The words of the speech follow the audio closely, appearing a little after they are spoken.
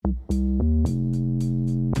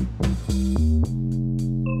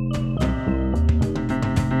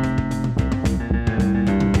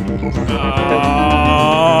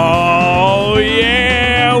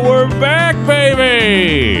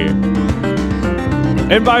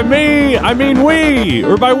And by me, I mean we.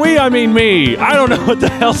 Or by we, I mean me. I don't know what the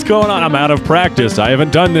hell's going on. I'm out of practice. I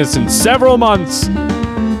haven't done this in several months.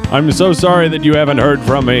 I'm so sorry that you haven't heard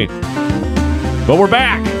from me. But we're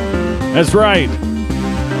back. That's right.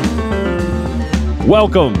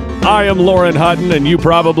 Welcome. I am Lauren Hutton, and you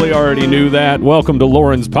probably already knew that. Welcome to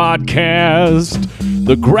Lauren's podcast,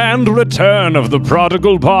 the grand return of the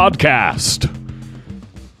Prodigal Podcast.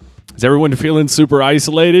 Is everyone feeling super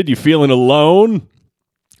isolated? You feeling alone?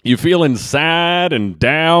 You feeling sad and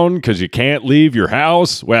down because you can't leave your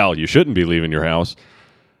house? Well, you shouldn't be leaving your house.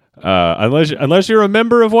 Unless you're a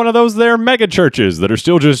member of one of those there mega churches that are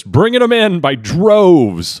still just bringing them in by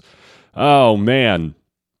droves. Oh, man.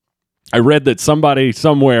 I read that somebody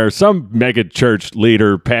somewhere, some mega church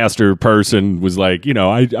leader, pastor person was like,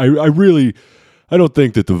 I don't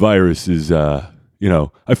think that the virus is, I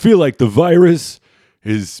feel like the virus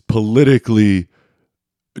is politically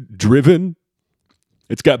driven.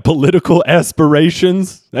 It's got political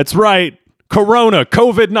aspirations. That's right. Corona,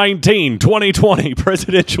 COVID-19, 2020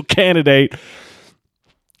 presidential candidate.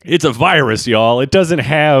 It's a virus, y'all. It doesn't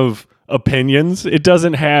have opinions. It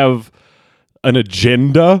doesn't have an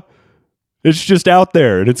agenda. It's just out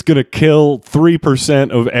there, and it's going to kill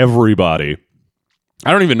 3% of everybody.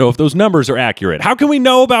 I don't even know if those numbers are accurate. How can we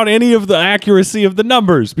know about any of the accuracy of the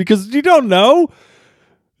numbers? Because you don't know.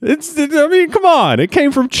 Come on. It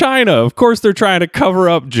came from China. Of course, they're trying to cover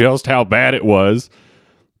up just how bad it was.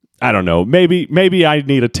 I don't know. Maybe I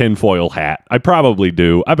need a tinfoil hat. I probably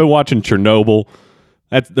do. I've been watching Chernobyl.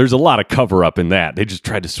 There's a lot of cover-up in that. They just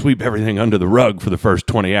tried to sweep everything under the rug for the first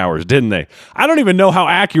 20 hours, didn't they? I don't even know how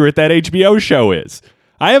accurate that HBO show is.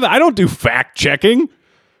 I don't do fact-checking.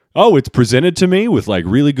 Oh, it's presented to me with,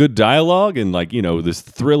 really good dialogue and, this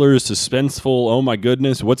thriller, suspenseful, oh, my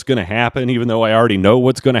goodness, what's going to happen, even though I already know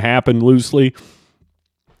what's going to happen loosely.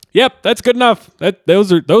 Yep, that's good enough.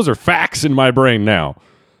 Those are facts in my brain now.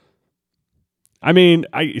 I mean,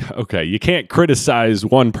 you can't criticize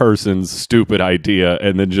one person's stupid idea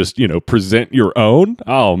and then just, present your own.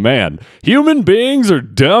 Oh, man. Human beings are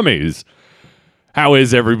dummies. How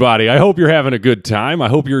is everybody? I hope you're having a good time. I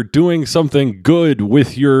hope you're doing something good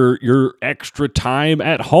with your extra time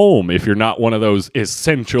at home if you're not one of those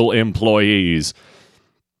essential employees.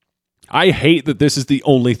 I hate that this is the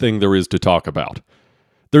only thing there is to talk about.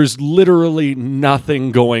 There's literally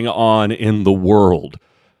nothing going on in the world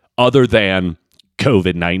other than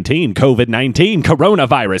COVID-19,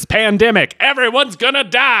 coronavirus, pandemic, everyone's gonna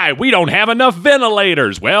die. We don't have enough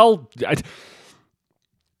ventilators. Well,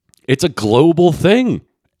 it's a global thing.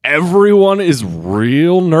 Everyone is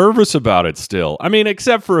real nervous about it still. I mean,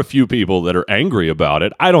 except for a few people that are angry about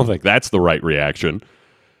it. I don't think that's the right reaction.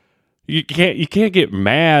 You can't get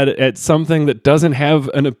mad at something that doesn't have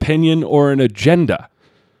an opinion or an agenda.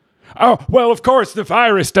 Oh, well, of course, the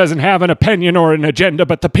virus doesn't have an opinion or an agenda,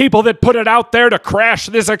 but the people that put it out there to crash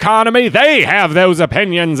this economy, they have those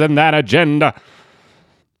opinions and that agenda.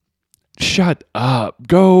 Shut up.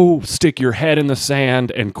 Go stick your head in the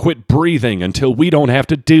sand and quit breathing until we don't have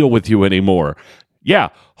to deal with you anymore. Yeah,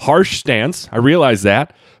 harsh stance. I realize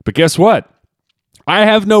that. But guess what? I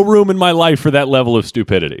have no room in my life for that level of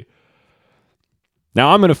stupidity.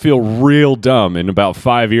 Now, I'm going to feel real dumb in about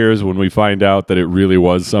 5 years when we find out that it really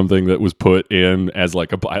was something that was put in as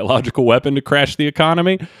a biological weapon to crash the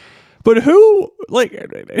economy. But who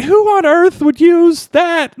on earth would use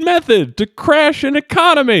that method to crash an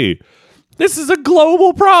economy? This is a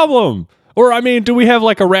global problem. Or, do we have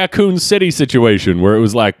a Raccoon City situation where it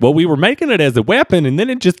was we were making it as a weapon and then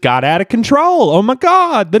it just got out of control. Oh my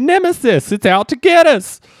God, the nemesis, it's out to get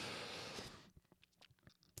us.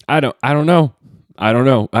 I don't know.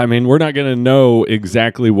 We're not going to know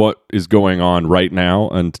exactly what is going on right now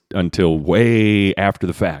until way after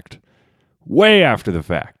the fact. Way after the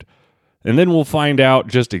fact. And then we'll find out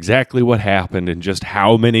just exactly what happened and just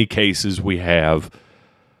how many cases we have.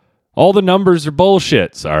 All the numbers are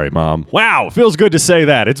bullshit. Sorry, Mom. Wow, feels good to say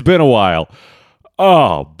that. It's been a while.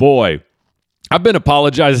 Oh, boy. I've been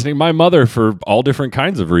apologizing to my mother for all different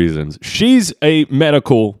kinds of reasons. She's a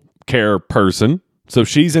medical care person. So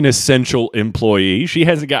she's an essential employee. She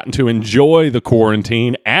hasn't gotten to enjoy the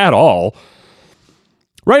quarantine at all.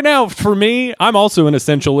 Right now, for me, I'm also an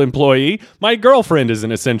essential employee. My girlfriend is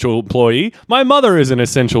an essential employee. My mother is an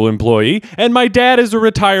essential employee. And my dad is a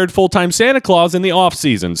retired full-time Santa Claus in the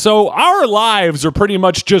off-season. So our lives are pretty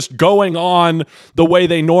much just going on the way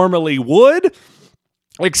they normally would,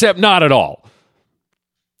 except not at all.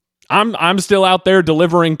 I'm still out there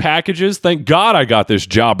delivering packages. Thank God I got this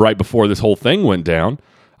job right before this whole thing went down.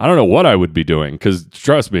 I don't know what I would be doing because,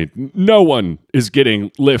 trust me, no one is getting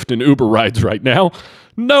Lyft and Uber rides right now.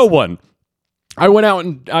 No one. I went out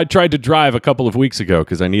and I tried to drive a couple of weeks ago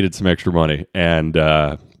because I needed some extra money. And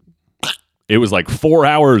it was like 4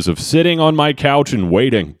 hours of sitting on my couch and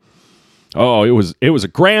waiting. Oh, it was a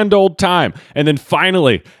grand old time. And then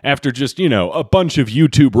finally, after just, a bunch of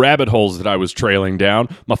YouTube rabbit holes that I was trailing down,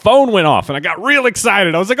 my phone went off and I got real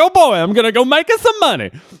excited. I was like, oh boy, I'm going to go make us some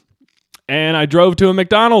money. And I drove to a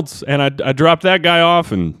McDonald's and I dropped that guy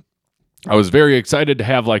off, and I was very excited to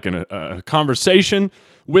have like a conversation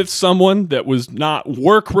with someone that was not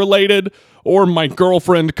work related or my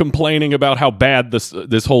girlfriend complaining about how bad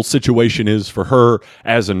this whole situation is for her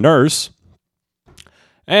as a nurse.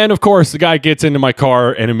 And of course, the guy gets into my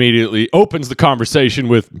car and immediately opens the conversation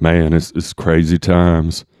with, man, it's crazy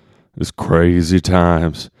times. It's crazy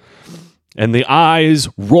times. And the eyes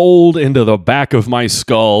rolled into the back of my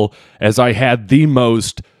skull as I had the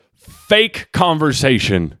most fake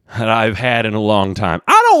conversation that I've had in a long time.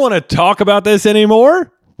 I don't want to talk about this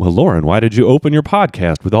anymore. Well, Lauren, why did you open your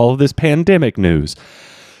podcast with all of this pandemic news?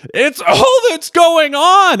 It's all that's going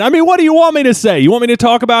on. I mean, what do you want me to say? You want me to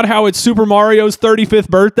talk about how it's Super Mario's 35th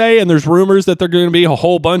birthday and there's rumors that there are going to be a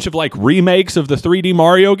whole bunch of like remakes of the 3D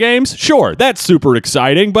Mario games? Sure, that's super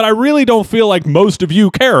exciting, but I really don't feel like most of you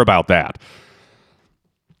care about that.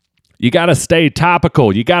 You got to stay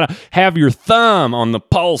topical. You got to have your thumb on the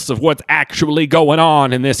pulse of what's actually going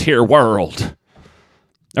on in this here world.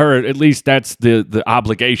 Or at least that's the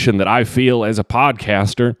obligation that I feel as a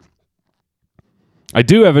podcaster. I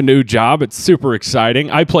do have a new job. It's super exciting.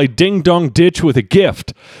 I play Ding Dong Ditch with a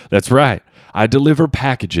gift. That's right. I deliver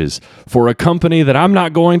packages for a company that I'm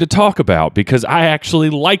not going to talk about because I actually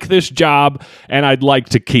like this job and I'd like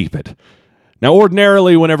to keep it. Now,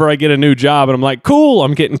 ordinarily, whenever I get a new job and I'm like, cool,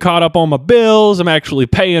 I'm getting caught up on my bills, I'm actually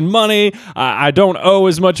paying money, I don't owe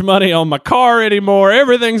as much money on my car anymore,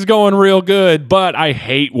 everything's going real good, but I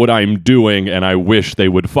hate what I'm doing and I wish they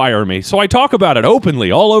would fire me. So I talk about it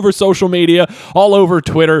openly, all over social media, all over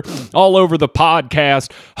Twitter, all over the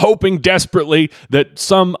podcast, hoping desperately that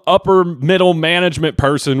some upper middle management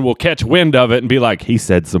person will catch wind of it and be like, he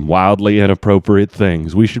said some wildly inappropriate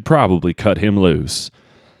things. We should probably cut him loose.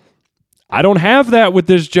 I don't have that with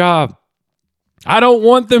this job. I don't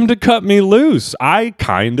want them to cut me loose. I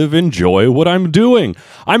kind of enjoy what I'm doing.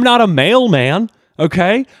 I'm not a mailman,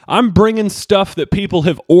 okay? I'm bringing stuff that people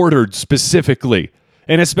have ordered specifically.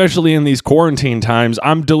 And especially in these quarantine times,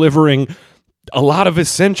 I'm delivering a lot of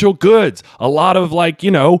essential goods, a lot of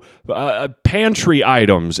pantry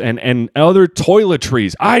items and other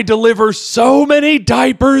toiletries. I deliver so many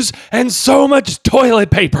diapers and so much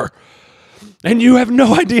toilet paper. And you have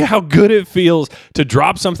no idea how good it feels to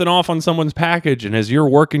drop something off on someone's package, and as you're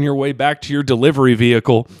working your way back to your delivery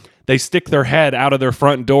vehicle, they stick their head out of their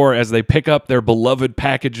front door as they pick up their beloved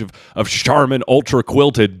package of Charmin Ultra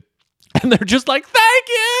Quilted, and they're just like, thank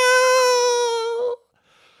you!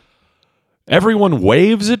 Everyone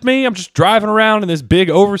waves at me. I'm just driving around in this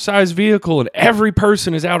big oversized vehicle, and every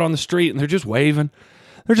person is out on the street, and they're just waving.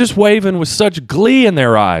 They're just waving with such glee in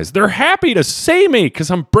their eyes. They're happy to see me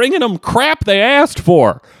because I'm bringing them crap they asked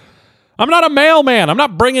for. I'm not a mailman. I'm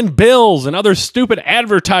not bringing bills and other stupid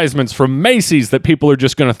advertisements from Macy's that people are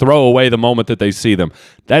just going to throw away the moment that they see them.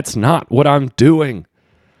 That's not what I'm doing.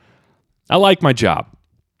 I like my job.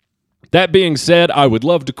 That being said, I would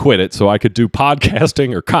love to quit it so I could do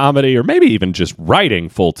podcasting or comedy or maybe even just writing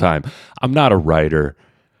full time. I'm not a writer.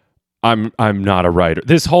 I'm not a writer.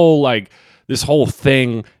 This whole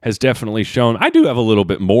thing has definitely shown I do have a little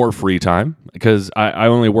bit more free time because I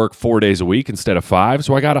only work 4 days a week instead of 5.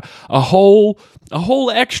 So I got a whole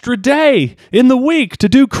extra day in the week to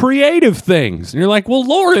do creative things. And you're like, well,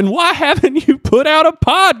 Lauren, why haven't you put out a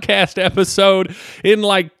podcast episode in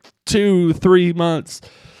like 2-3 months?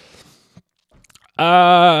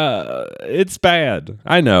 It's bad.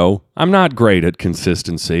 I know. I'm not great at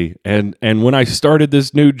consistency. And when I started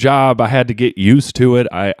this new job, I had to get used to it.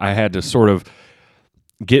 I had to sort of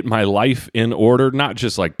get my life in order, not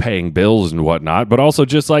just like paying bills and whatnot, but also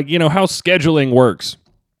just like, how scheduling works.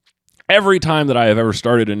 Every time that I have ever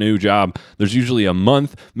started a new job, there's usually a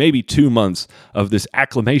month, maybe 2 months of this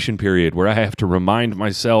acclimation period where I have to remind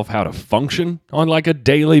myself how to function on like a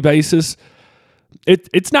daily basis.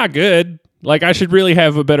 It's not good. Like, I should really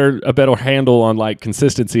have a better handle on like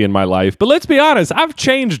consistency in my life. But let's be honest, I've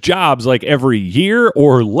changed jobs like every year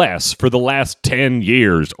or less for the last 10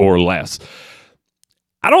 years or less.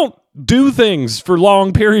 I don't do things for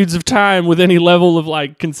long periods of time with any level of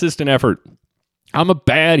like consistent effort. I'm a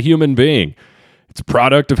bad human being. It's a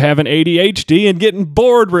product of having ADHD and getting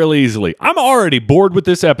bored real easily. I'm already bored with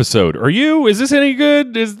this episode. Are you? Is this any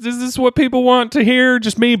good? Is this what people want to hear?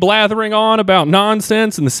 Just me blathering on about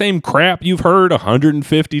nonsense and the same crap you've heard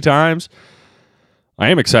 150 times? I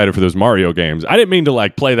am excited for those Mario games. I didn't mean to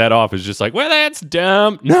like play that off as just like, well, that's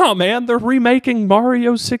dumb. No, man, they're remaking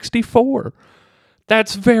Mario 64.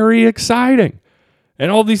 That's very exciting. And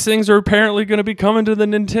all these things are apparently going to be coming to the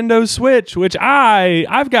Nintendo Switch, which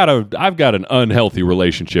I've got an unhealthy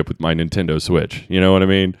relationship with my Nintendo Switch. You know what I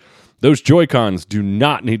mean? Those Joy-Cons do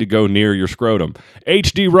not need to go near your scrotum.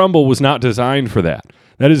 HD Rumble was not designed for that.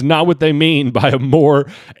 That is not what they mean by a more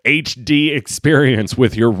HD experience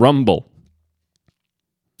with your Rumble.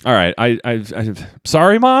 All right, I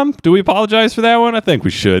sorry, Mom. Do we apologize for that one? I think we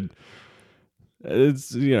should.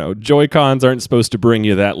 It's, you know, Joy-Cons aren't supposed to bring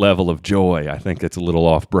you that level of joy. I think it's a little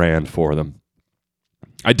off-brand for them.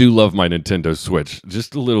 I do love my Nintendo Switch,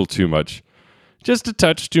 just a little too much. Just a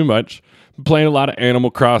touch too much. Been playing a lot of Animal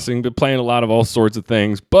Crossing, been playing a lot of all sorts of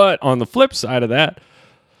things. But on the flip side of that,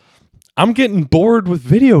 I'm getting bored with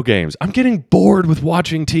video games. I'm getting bored with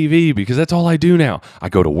watching TV because that's all I do now. I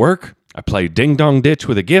go to work, I play Ding Dong Ditch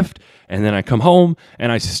with a gift, and then I come home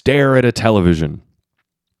and I stare at a television.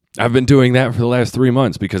 I've been doing that for the last 3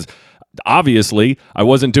 months because obviously I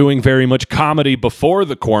wasn't doing very much comedy before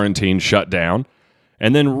the quarantine shut down.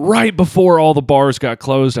 And then right before all the bars got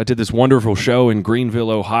closed, I did this wonderful show in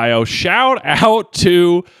Greenville, Ohio. Shout out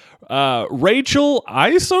to Rachel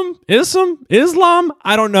Islam?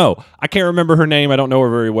 I don't know. I can't remember her name. I don't know her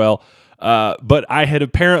very well. But I had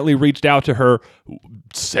apparently reached out to her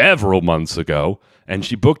several months ago. And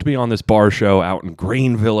she booked me on this bar show out in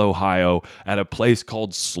Greenville, Ohio, at a place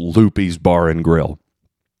called Sloopy's Bar and Grill.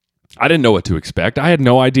 I didn't know what to expect. I had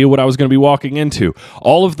no idea what I was going to be walking into.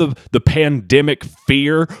 All of the pandemic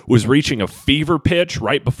fear was reaching a fever pitch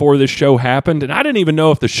right before this show happened, and I didn't even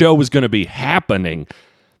know if the show was going to be happening.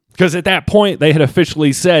 Because at that point, they had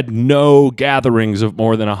officially said no gatherings of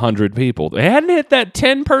more than 100 people. They hadn't hit that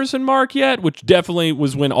 10-person mark yet, which definitely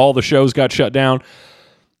was when all the shows got shut down.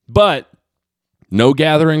 But no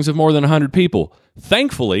gatherings of more than 100 people.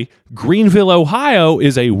 Thankfully, Greenville, Ohio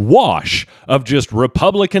is a wash of just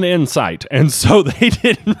Republican insight. And so they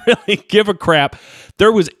didn't really give a crap.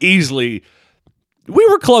 We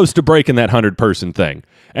were close to breaking that 100-person thing.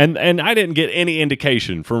 And I didn't get any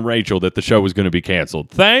indication from Rachel that the show was going to be canceled.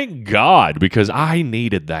 Thank God, because I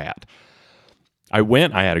needed that. I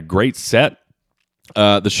went, I had a great set.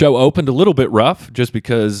 The show opened a little bit rough just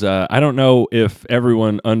because I don't know if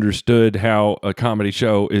everyone understood how a comedy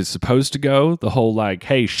show is supposed to go. The whole like,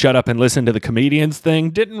 hey, shut up and listen to the comedians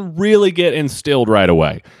thing didn't really get instilled right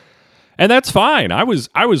away. And that's fine. I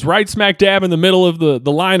was right smack dab in the middle of the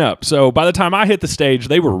lineup. So by the time I hit the stage,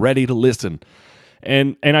 they were ready to listen.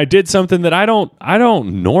 And I did something that I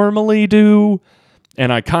don't normally do.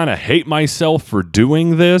 And I kind of hate myself for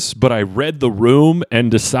doing this, but I read the room and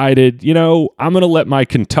decided, you know, I'm going to let my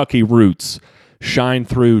Kentucky roots shine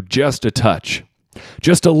through just a touch.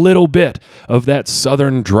 Just a little bit of that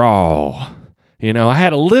southern drawl. You know, I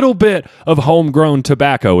had a little bit of homegrown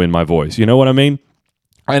tobacco in my voice. You know what I mean?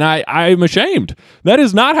 And I'm ashamed. That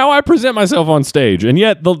is not how I present myself on stage. And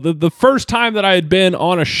yet, the first time that I had been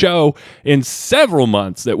on a show in several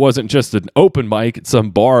months that wasn't just an open mic at some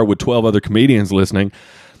bar with 12 other comedians listening,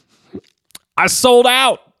 I sold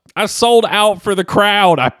out. I sold out for the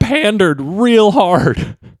crowd. I pandered real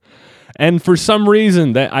hard. And for some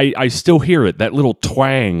reason, that I still hear it. That little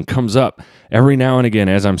twang comes up every now and again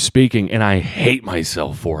as I'm speaking, and I hate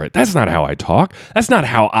myself for it. That's not how I talk. That's not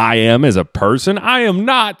how I am as a person. I am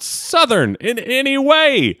not Southern in any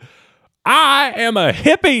way. I am a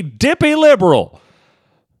hippy dippy liberal.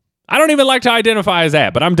 I don't even like to identify as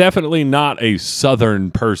that, but I'm definitely not a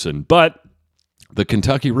Southern person. But the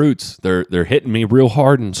Kentucky roots, they're hitting me real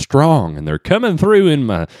hard and strong, and they're coming through in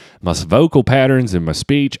my vocal patterns and my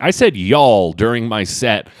speech. I said y'all during my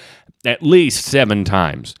set at least 7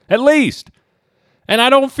 times. At least. And I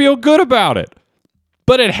don't feel good about it.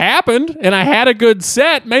 But it happened, and I had a good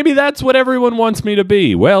set. Maybe that's what everyone wants me to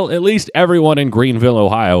be. Well, at least everyone in Greenville,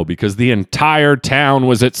 Ohio, because the entire town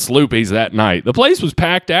was at Sloopy's that night. The place was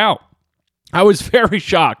packed out. I was very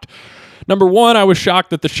shocked. Number 1, I was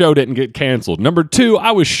shocked that the show didn't get canceled. Number 2,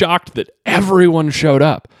 I was shocked that everyone showed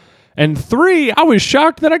up. And 3, I was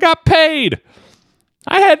shocked that I got paid.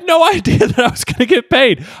 I had no idea that I was going to get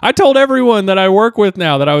paid. I told everyone that I work with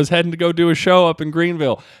now that I was heading to go do a show up in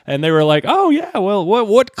Greenville. And they were like, oh, yeah, well,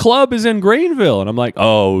 what club is in Greenville? And I'm like,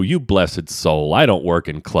 oh, you blessed soul. I don't work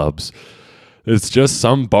in clubs. It's just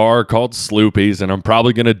some bar called Sloopy's, and I'm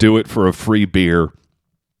probably going to do it for a free beer.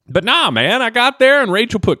 But nah, man, I got there, and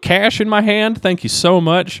Rachel put cash in my hand. Thank you so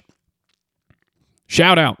much.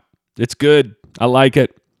 Shout out. It's good. I like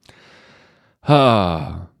it.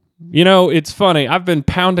 You know, it's funny. I've been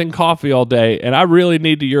pounding coffee all day, and I really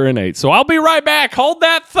need to urinate. So I'll be right back. Hold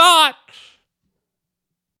that thought.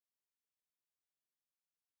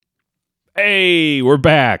 Hey, we're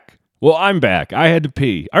back. Well, I'm back. I had to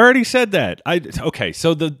pee. I already said that. Okay,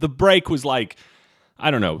 so the break was like, I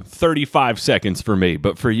don't know, 35 seconds for me,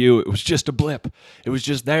 but for you, it was just a blip. It was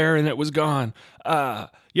just there and it was gone.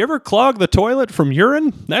 You ever clog the toilet from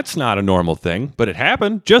urine? That's not a normal thing, but it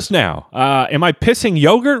happened just now. Am I pissing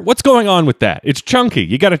yogurt? What's going on with that? It's chunky.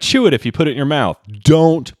 You got to chew it if you put it in your mouth.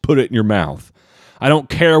 Don't put it in your mouth. I don't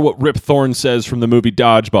care what Rip Thorne says from the movie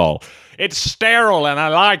Dodgeball. It's sterile and I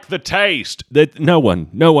like the taste. That no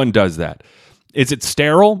one does that. Is it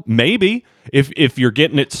sterile? Maybe if you're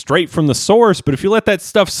getting it straight from the source, but if you let that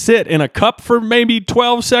stuff sit in a cup for maybe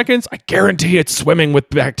 12 seconds, I guarantee it's swimming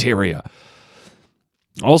with bacteria.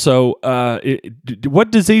 Also,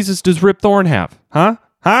 what diseases does Rip Thorne have? Huh?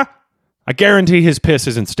 I guarantee his piss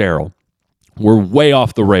isn't sterile. We're way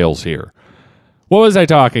off the rails here. What was I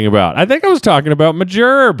talking about? I think I was talking about my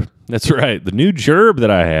gerb. That's right, the new gerb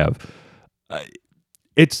that I have.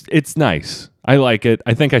 It's nice. I like it.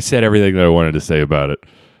 I think I said everything that I wanted to say about it.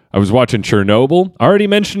 I was watching Chernobyl. I already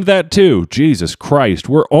mentioned that too. Jesus Christ.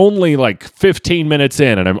 We're only like 15 minutes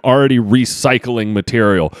in and I'm already recycling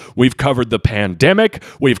material. We've covered the pandemic.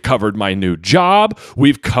 We've covered my new job.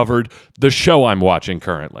 We've covered the show I'm watching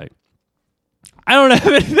currently. I don't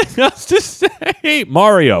have anything else to say.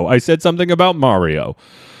 Mario. I said something about Mario.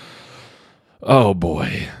 Oh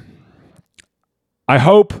boy. I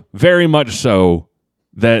hope very much so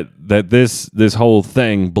that this whole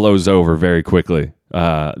thing blows over very quickly.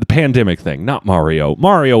 The pandemic thing, not Mario.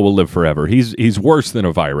 Mario will live forever. He's worse than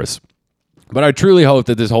a virus. But I truly hope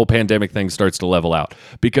that this whole pandemic thing starts to level out,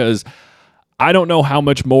 because I don't know how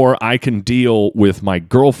much more I can deal with my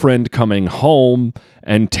girlfriend coming home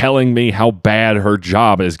and telling me how bad her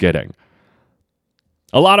job is getting.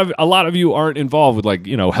 A lot of you aren't involved with, like,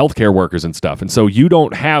 healthcare workers and stuff. And so you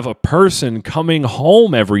don't have a person coming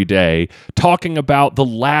home every day talking about the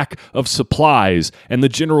lack of supplies and the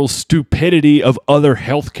general stupidity of other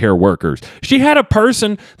healthcare workers. She had a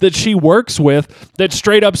person that she works with that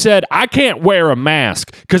straight up said, I can't wear a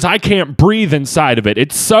mask because I can't breathe inside of it.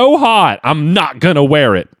 It's so hot. I'm not going to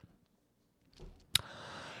wear it.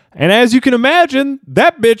 And as you can imagine,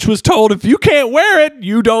 that bitch was told, if you can't wear it,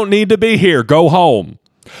 you don't need to be here. Go home.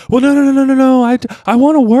 Well, no. I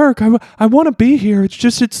want to work. I want to be here.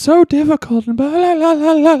 It's so difficult. Blah, blah, blah,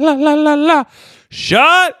 blah, blah, blah, blah.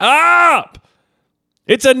 Shut up.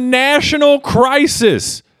 It's a national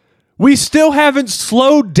crisis. We still haven't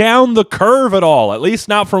slowed down the curve at all, at least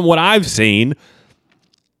not from what I've seen.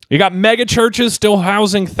 You got mega churches still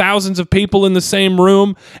housing thousands of people in the same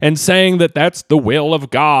room and saying that that's the will of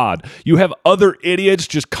God. You have other idiots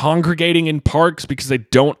just congregating in parks because they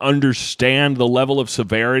don't understand the level of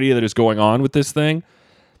severity that is going on with this thing.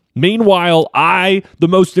 Meanwhile, I, the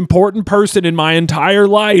most important person in my entire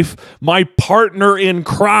life, my partner in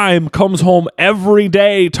crime, comes home every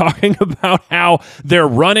day talking about how they're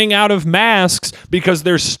running out of masks because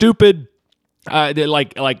they're stupid. They're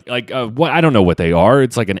like what, I don't know what they are.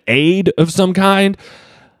 It's like an aide of some kind.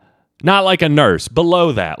 Not like a nurse.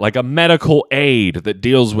 Below that, like a medical aide that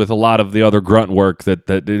deals with a lot of the other grunt work that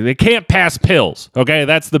they can't pass pills. Okay,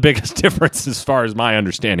 that's the biggest difference as far as my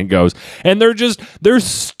understanding goes. And they're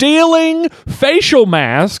stealing facial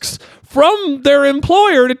masks from their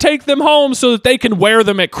employer to take them home so that they can wear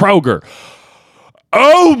them at Kroger.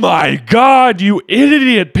 Oh my God, you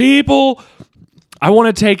idiot people. I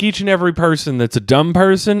want to take each and every person that's a dumb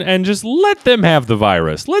person and just let them have the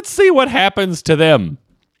virus. Let's see what happens to them.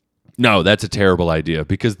 No, that's a terrible idea,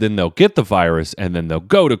 because then they'll get the virus and then they'll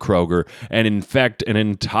go to Kroger and infect an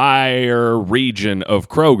entire region of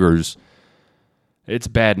Krogers. It's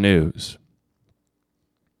bad news.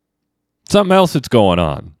 Something else that's going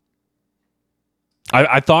on.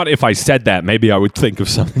 I thought if I said that, maybe I would think of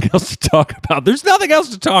something else to talk about. There's nothing else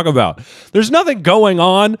to talk about. There's nothing going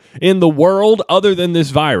on in the world other than this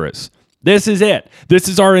virus. This is it. This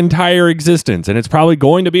is our entire existence, and it's probably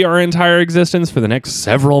going to be our entire existence for the next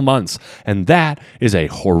several months. And that is a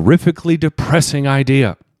horrifically depressing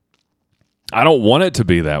idea. I don't want it to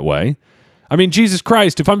be that way. I mean, Jesus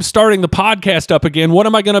Christ, if I'm starting the podcast up again, what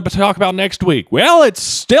am I going to talk about next week? Well, it's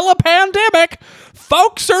still a pandemic.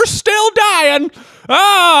 Folks are still dying.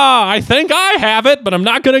 I think I have it, but I'm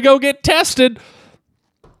not going to go get tested.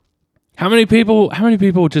 How many people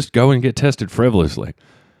just go and get tested frivolously?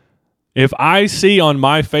 If I see on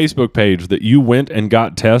my Facebook page that you went and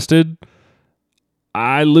got tested,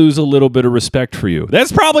 I lose a little bit of respect for you.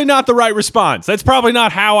 That's probably not the right response. That's probably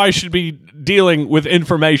not how I should be dealing with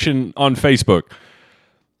information on Facebook.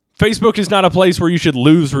 Facebook is not a place where you should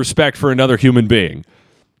lose respect for another human being.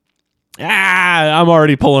 I'm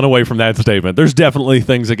already pulling away from that statement. There's definitely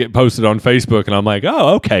things that get posted on Facebook, and I'm like,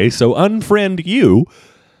 oh, okay, so unfriend you.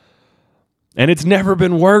 And it's never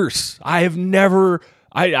been worse. I'm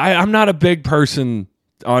not a big person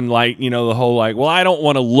on the whole well, I don't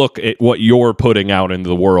want to look at what you're putting out into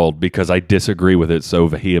the world because I disagree with it so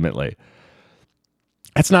vehemently.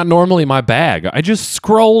 That's not normally my bag. I just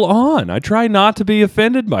scroll on. I try not to be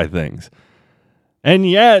offended by things. And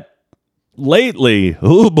yet, lately,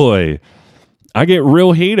 oh boy, I get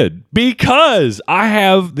real heated because I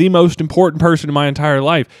have the most important person in my entire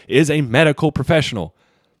life is a medical professional.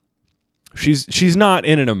 She's not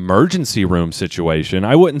in an emergency room situation.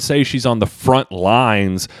 I wouldn't say she's on the front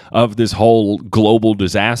lines of this whole global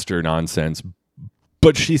disaster nonsense,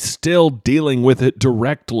 but she's still dealing with it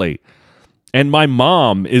directly. And my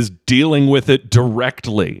mom is dealing with it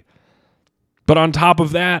directly. But on top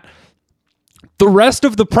of that, the rest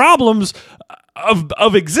of the problems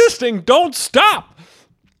of existing don't stop.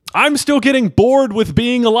 I'm still getting bored with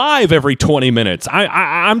being alive every 20 minutes.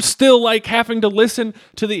 I'm still having to listen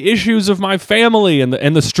to the issues of my family and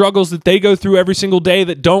the struggles that they go through every single day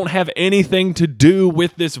that don't have anything to do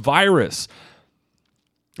with this virus.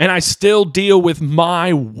 And I still deal with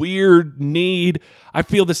my weird need. I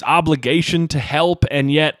feel this obligation to help,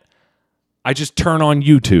 and yet I just turn on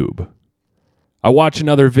YouTube. I watch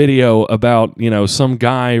another video about, some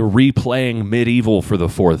guy replaying Medieval for the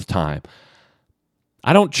 4th time.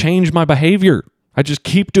 I don't change my behavior. I just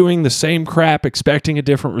keep doing the same crap, expecting a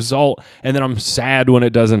different result, and then I'm sad when it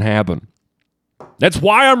doesn't happen. That's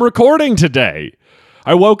why I'm recording today.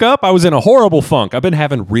 I woke up, I was in a horrible funk. I've been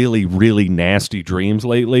having really, really nasty dreams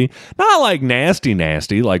lately. Not like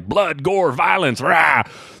nasty, like blood, gore, violence, rah.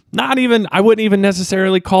 I wouldn't even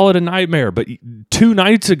necessarily call it a nightmare, but 2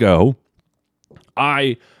 nights ago,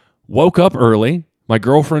 I woke up early. My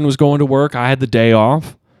girlfriend was going to work. I had the day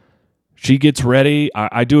off. She gets ready.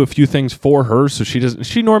 I do a few things for her, so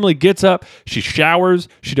she normally gets up, she showers,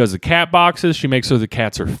 she does the cat boxes, she makes sure the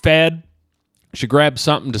cats are fed, she grabs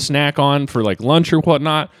something to snack on for lunch or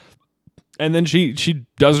whatnot, and then she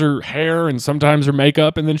does her hair and sometimes her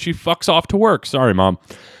makeup, and then she fucks off to work. Sorry, Mom.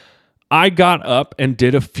 I got up and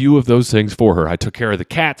did a few of those things for her. I took care of the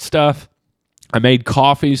cat stuff. I made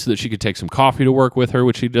coffee so that she could take some coffee to work with her,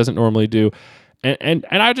 which she doesn't normally do. And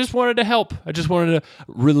I just wanted to help. I just wanted to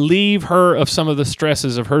relieve her of some of the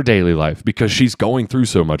stresses of her daily life because she's going through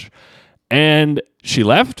so much. And she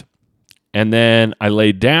left, and then I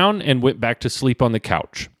laid down and went back to sleep on the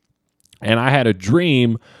couch. And I had a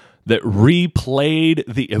dream that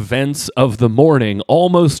replayed the events of the morning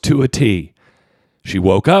almost to a T. She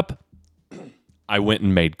woke up. I went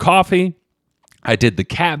and made coffee. I did the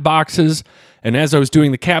cat boxes. And as I was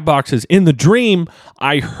doing the cat boxes in the dream,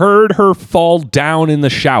 I heard her fall down in the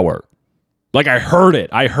shower. I heard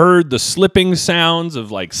it. I heard the slipping sounds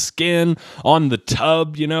of skin on the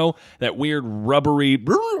tub, that weird rubbery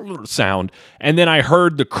sound. And then I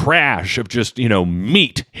heard the crash of just,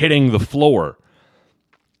 meat hitting the floor.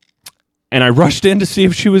 And I rushed in to see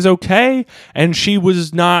if she was okay, and she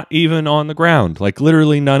was not even on the ground.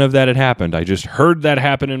 Literally none of that had happened. I just heard that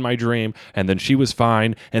happen in my dream, and then she was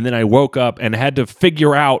fine, and then I woke up and had to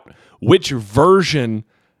figure out which version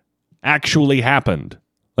actually happened.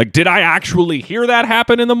 Did I actually hear that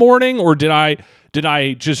happen in the morning, or did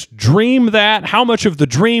I just dream that? How much of the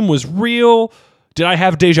dream was real? Did I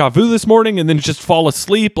have deja vu this morning and then just fall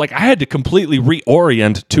asleep? I had to completely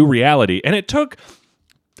reorient to reality, and it took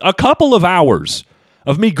a couple of hours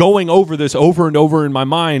of me going over this over and over in my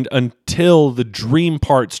mind until the dream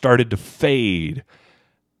part started to fade.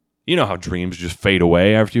 You know how dreams just fade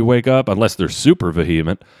away after you wake up, unless they're super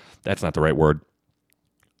vehement. That's not the right word.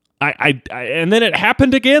 And then it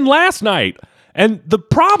happened again last night. And the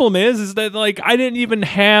problem is that I didn't even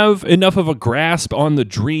have enough of a grasp on the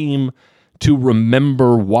dream to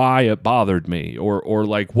remember why it bothered me or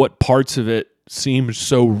what parts of it seemed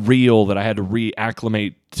so real that I had to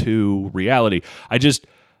reacclimate to reality. I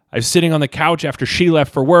was sitting on the couch after she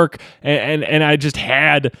left for work, and I just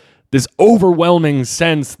had this overwhelming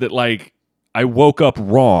sense that I woke up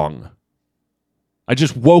wrong. I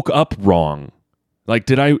just woke up wrong.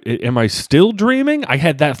 Am I still dreaming? I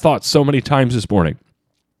had that thought so many times this morning.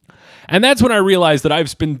 And that's when I realized that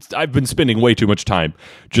I've been spending way too much time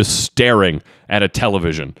just staring at a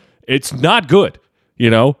television. It's not good.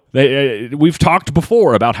 We've talked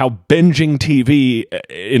before about how binging TV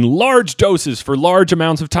in large doses for large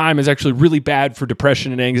amounts of time is actually really bad for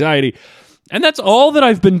depression and anxiety. And that's all that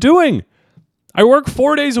I've been doing. I work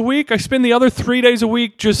 4 days a week. I spend the other 3 days a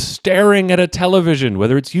week just staring at a television,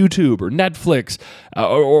 whether it's YouTube or Netflix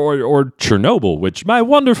or Chernobyl, which my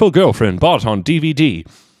wonderful girlfriend bought on DVD.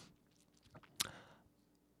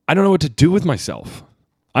 I don't know what to do with myself.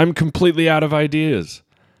 I'm completely out of ideas.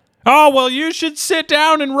 Oh, well, you should sit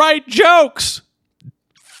down and write jokes.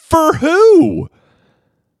 For who?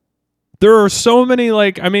 There are so many,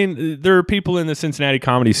 there are people in the Cincinnati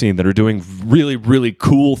comedy scene that are doing really, really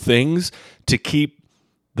cool things to keep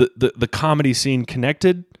the comedy scene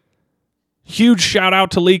connected. Huge shout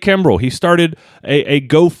out to Lee Kimbrell. He started a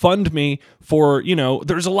GoFundMe for,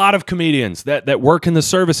 there's a lot of comedians that work in the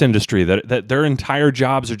service industry that their entire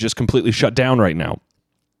jobs are just completely shut down right now.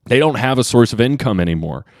 They don't have a source of income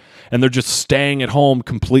anymore, and they're just staying at home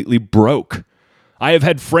completely broke. I have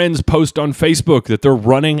had friends post on Facebook that they're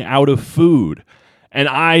running out of food, and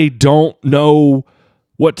I don't know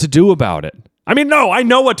what to do about it. I mean, no, I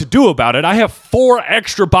know what to do about it. I have 4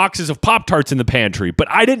 extra boxes of Pop-Tarts in the pantry, but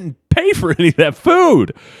I didn't pay for any of that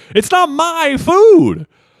food. It's not my food.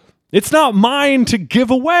 It's not mine to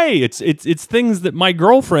give away. It's things that my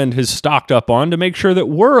girlfriend has stocked up on to make sure that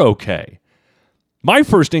we're okay. My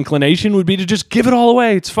first inclination would be to just give it all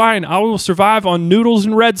away. It's fine. I will survive on noodles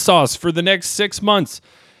and red sauce for the next 6 months.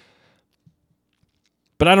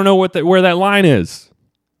 But I don't know where that line is.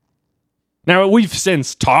 Now, we've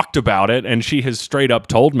since talked about it, and she has straight up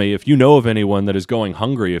told me, if you know of anyone that is going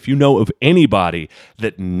hungry, if you know of anybody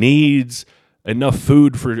that needs enough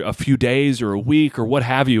food for a few days or a week or what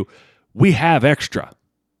have you, we have extra.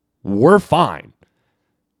 We're fine.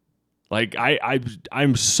 Like,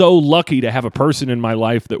 I'm so lucky to have a person in my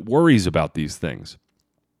life that worries about these things.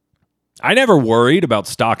 I never worried about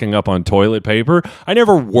stocking up on toilet paper. I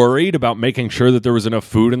never worried about making sure that there was enough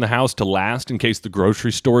food in the house to last in case the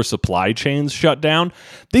grocery store supply chains shut down.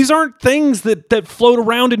 These aren't things that float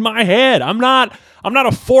around in my head. I'm not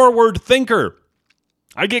a forward thinker.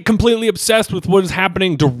 I get completely obsessed with what is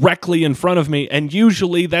happening directly in front of me, and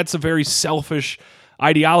usually that's a very selfish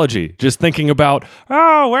ideology. Just thinking about,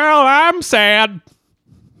 oh, well, I'm sad.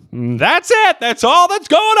 That's it. That's all that's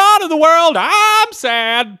going on in the world. I'm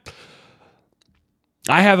sad.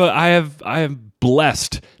 I have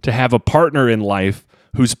blessed to have a partner in life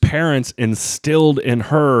whose parents instilled in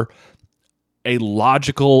her a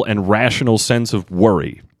logical and rational sense of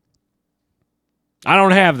worry. I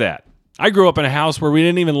don't have that. I grew up in a house where we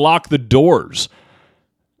didn't even lock the doors.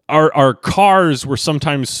 Our cars were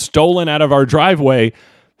sometimes stolen out of our driveway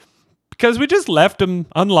because we just left them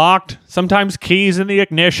unlocked, sometimes keys in the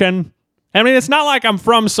ignition. I mean, it's not like I'm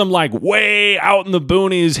from some way out in the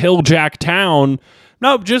boonies, hill-jack town.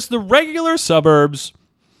 No, just the regular suburbs,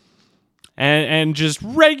 and just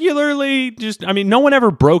regularly, no one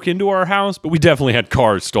ever broke into our house, but we definitely had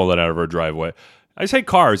cars stolen out of our driveway. I say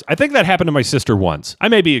cars. I think that happened to my sister once. I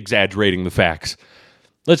may be exaggerating the facts.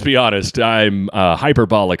 Let's be honest, I'm a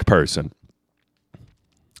hyperbolic person.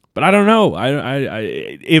 But I don't know.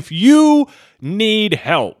 If you need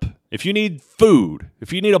help, if you need food,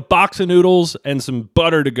 if you need a box of noodles and some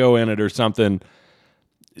butter to go in it or something,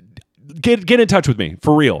 get in touch with me,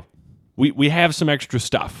 for real. We have some extra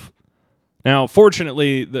stuff. Now,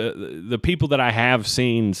 fortunately, the people that I have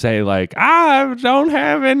seen say, I don't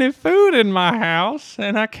have any food in my house,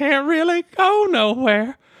 and I can't really go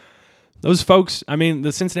nowhere. Those folks,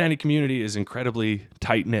 the Cincinnati community is incredibly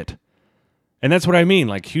tight-knit. And that's what I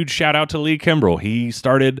mean. Huge shout out to Lee Kimbrell. He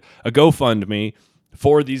started a GoFundMe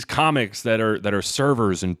for these comics that are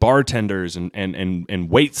servers and bartenders and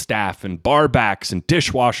wait staff and bar backs and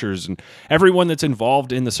dishwashers and everyone that's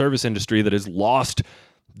involved in the service industry that has lost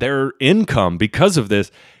their income because of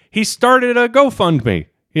this. He started a GoFundMe,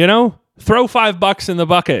 throw $5 in the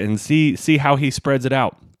bucket and see how he spreads it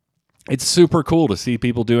out. It's super cool to see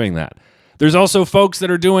people doing that. There's also folks that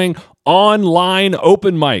are doing online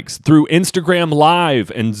open mics through Instagram Live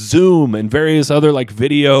and Zoom and various other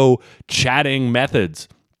video chatting methods.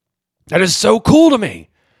 That is so cool to me.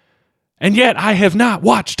 And yet I have not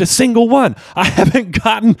watched a single one. I haven't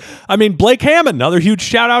gotten, Blake Hammond, another huge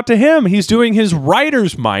shout out to him. He's doing his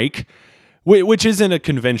writer's mic, which isn't a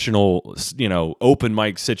conventional, open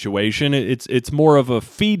mic situation. It's more of a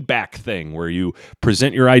feedback thing where you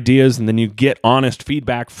present your ideas and then you get honest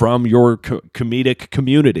feedback from your comedic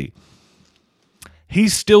community.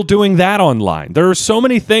 He's still doing that online. There are so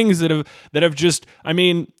many things that have just,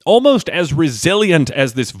 almost as resilient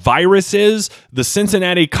as this virus is, the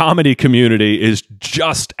Cincinnati comedy community is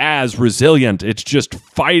just as resilient. It's just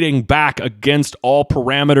fighting back against all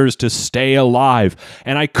parameters to stay alive.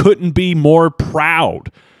 And I couldn't be more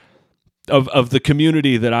proud of the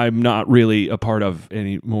community that I'm not really a part of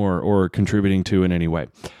anymore or contributing to in any way.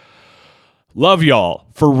 Love y'all,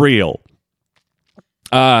 for real.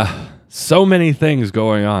 So many things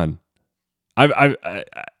going on.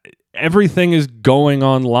 everything is going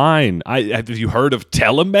online. Have you heard of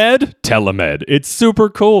telemed? Telemed. It's super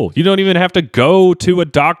cool. You don't even have to go to a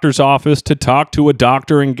doctor's office to talk to a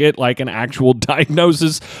doctor and get like an actual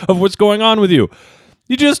diagnosis of what's going on with you.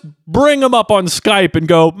 You just bring them up on Skype and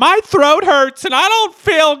go, my throat hurts and I don't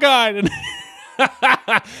feel good.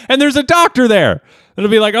 And there's a doctor there. It'll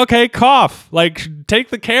be like, okay, cough. Like, take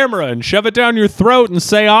the camera and shove it down your throat and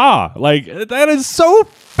say, ah. Like, that is so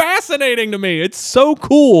fascinating to me. It's so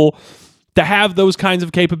cool to have those kinds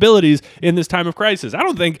of capabilities in this time of crisis. I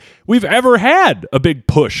don't think we've ever had a big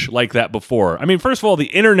push like that before. I mean, first of all, the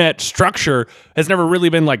internet structure has never really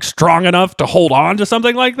been like strong enough to hold on to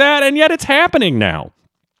something like that, and yet it's happening now.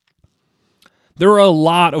 There are a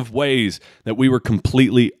lot of ways that we were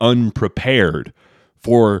completely unprepared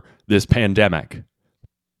for this pandemic.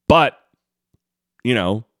 But, you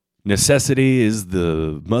know, necessity is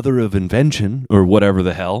the mother of invention, or whatever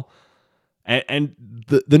the hell. And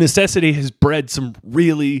the necessity has bred some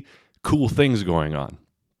really cool things going on.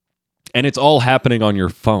 And it's all happening on your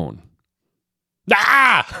phone.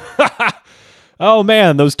 Ah! Oh,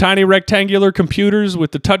 man, those tiny rectangular computers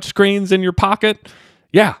with the touch screens in your pocket.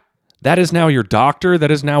 Yeah, that is now your doctor.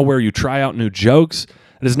 That is now where you try out new jokes.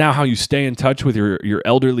 That is now how you stay in touch with your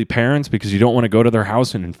elderly parents because you don't want to go to their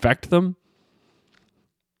house and infect them.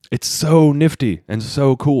 It's so nifty and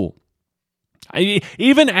so cool.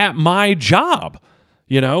 Even at my job,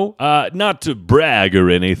 you know, not to brag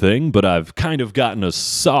or anything, but I've kind of gotten a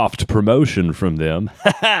soft promotion from them.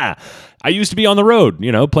 I used to be on the road,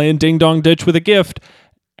 you know, playing Ding Dong Ditch with a gift,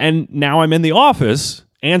 and now I'm in the office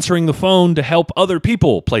answering the phone to help other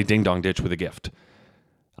people play Ding Dong Ditch with a gift.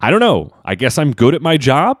 I don't know. I guess I'm good at my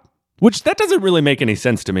job, which that doesn't really make any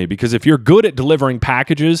sense to me, because if you're good at delivering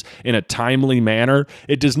packages in a timely manner,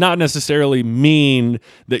 it does not necessarily mean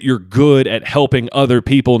that you're good at helping other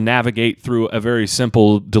people navigate through a very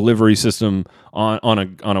simple delivery system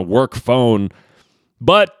on a work phone.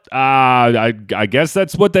 But I guess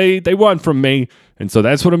that's what they want from me, and so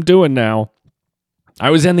that's what I'm doing now. I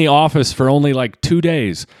was in the office for only like 2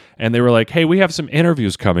 days, and they were like, hey, we have some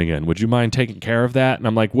interviews coming in. Would you mind taking care of that? And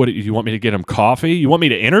I'm like, what, you want me to get them coffee? You want me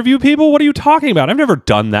to interview people? What are you talking about? I've never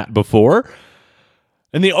done that before.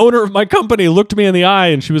 And the owner of my company looked me in the eye,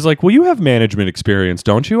 and she was like, well, you have management experience,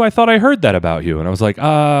 don't you? I thought I heard that about you. And I was like,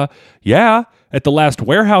 yeah. At the last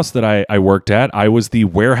warehouse that I worked at, I was the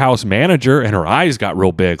warehouse manager, and her eyes got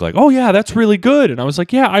real big. Like, oh, yeah, that's really good. And I was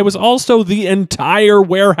like, yeah, I was also the entire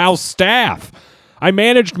warehouse staff. I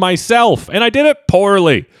managed myself, and I did it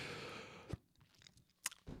poorly.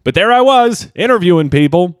 But there I was, interviewing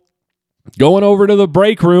people, going over to the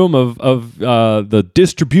break room of the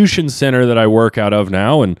distribution center that I work out of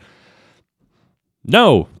now, and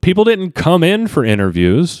no, people didn't come in for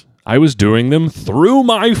interviews. I was doing them through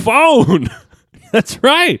my phone. That's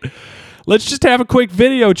right. Let's just have a quick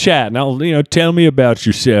video chat. Now, tell me about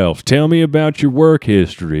yourself. Tell me about your work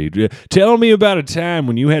history. Tell me about a time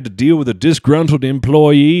when you had to deal with a disgruntled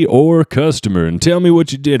employee or customer, and tell me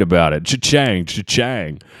what you did about it. Cha-chang,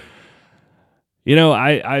 cha-chang.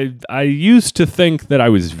 I used to think that I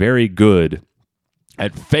was very good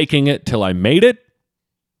at faking it till I made it.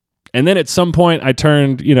 And then at some point I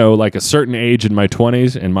turned, like a certain age in my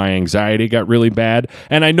 20s, and my anxiety got really bad.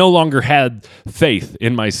 And I no longer had faith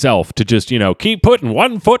in myself to just, keep putting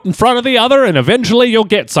one foot in front of the other and eventually you'll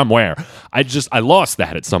get somewhere. I lost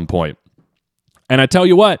that at some point. And I tell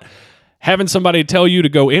you what, having somebody tell you to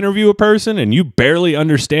go interview a person and you barely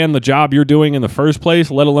understand the job you're doing in the first place,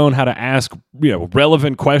 let alone how to ask,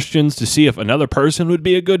 relevant questions to see if another person would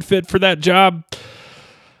be a good fit for that job.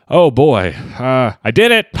 Oh boy, I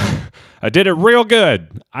did it. I did it real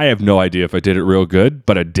good. I have no idea if I did it real good,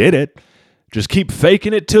 but I did it. Just keep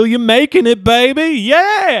faking it till you're making it, baby.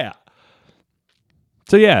 Yeah.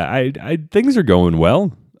 So yeah, I things are going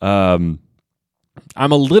well. I'm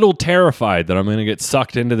a little terrified that I'm going to get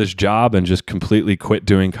sucked into this job and just completely quit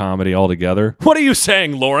doing comedy altogether. What are you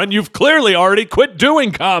saying, Lauren? You've clearly already quit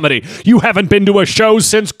doing comedy. You haven't been to a show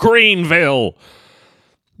since Greenville.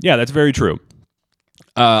 Yeah, that's very true.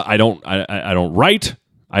 I don't write.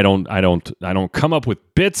 I don't come up with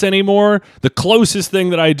bits anymore. The closest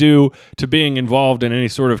thing that I do to being involved in any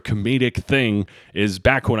sort of comedic thing is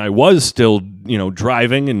back when I was still,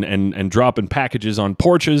 driving and dropping packages on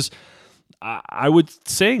porches. I would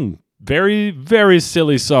sing very, very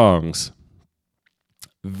silly songs.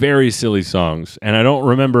 Very silly songs. And I don't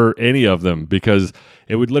remember any of them because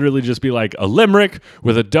it would literally just be like a limerick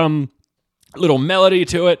with a dumb little melody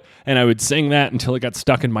to it, and I would sing that until it got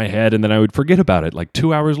stuck in my head, and then I would forget about it like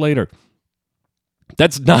 2 hours later.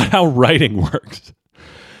 That's not how writing works.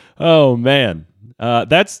 Oh, man.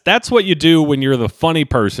 That's what you do when you're the funny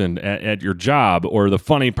person at your job or the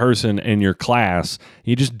funny person in your class.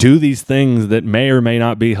 You just do these things that may or may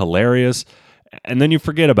not be hilarious, and then you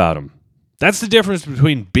forget about them. That's the difference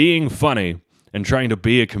between being funny and trying to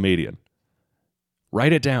be a comedian.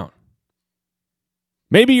 Write it down.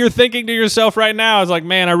 Maybe you're thinking to yourself right now, it's like,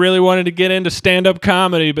 man, I really wanted to get into stand-up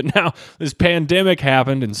comedy, but now this pandemic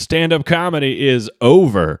happened and stand-up comedy is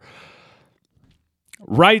over.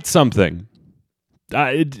 Write something.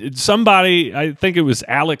 Somebody, I think it was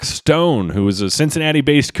Alex Stone, who was a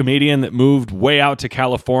Cincinnati-based comedian that moved way out to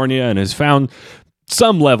California and has found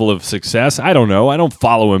some level of success. I don't know. I don't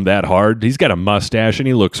follow him that hard. He's got a mustache and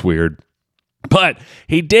he looks weird. But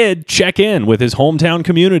he did check in with his hometown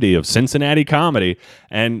community of Cincinnati comedy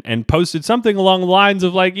and posted something along the lines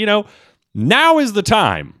of like, now is the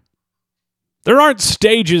time. There aren't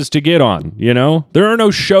stages to get on, There are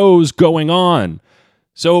no shows going on.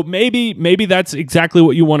 So maybe that's exactly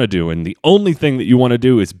what you want to do, and the only thing that you want to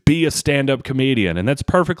do is be a stand-up comedian, and that's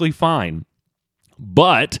perfectly fine.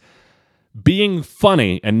 But being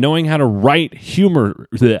funny and knowing how to write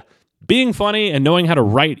humorously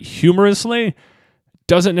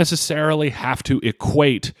doesn't necessarily have to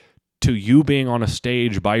equate to you being on a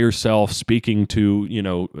stage by yourself speaking to,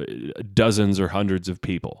 dozens or hundreds of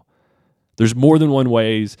people. There's more than one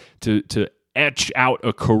ways to etch out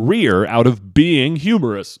a career out of being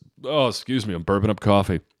humorous. Oh, excuse me, I'm burping up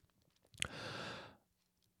coffee.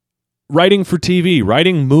 Writing for TV,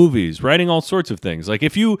 writing movies, writing all sorts of things. Like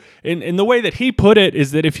if you, in the way that he put it,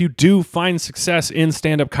 is that if you do find success in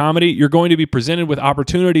stand-up comedy, you're going to be presented with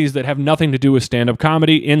opportunities that have nothing to do with stand-up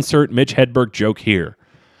comedy. Insert Mitch Hedberg joke here.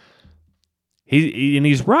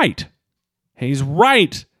 He's right. He's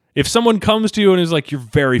right. If someone comes to you and is like, you're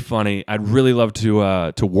very funny, I'd really love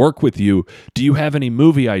to work with you. Do you have any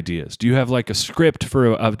movie ideas? Do you have like a script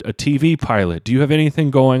for a TV pilot? Do you have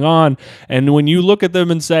anything going on? And when you look at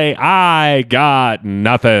them and say, I got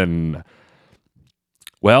nothing.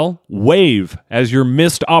 Well, wave as your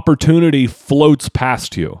missed opportunity floats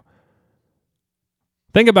past you.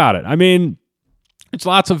 Think about it. I mean, it's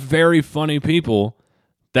lots of very funny people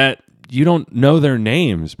that you don't know their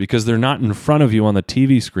names because they're not in front of you on the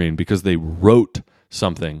TV screen because they wrote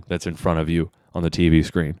something that's in front of you on the TV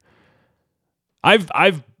screen. I've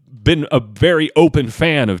been a very open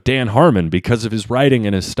fan of Dan Harmon because of his writing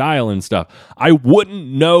and his style and stuff. I wouldn't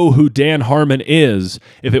know who Dan Harmon is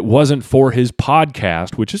if it wasn't for his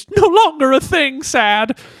podcast, which is no longer a thing,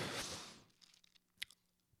 sad.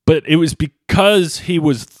 But it was because he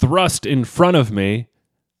was thrust in front of me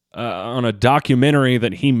on a documentary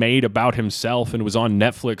that he made about himself and was on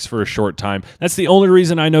Netflix for a short time. That's the only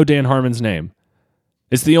reason I know Dan Harmon's name.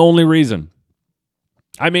 It's the only reason.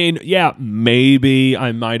 I mean, yeah, maybe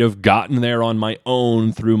I might have gotten there on my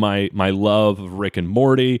own through my love of Rick and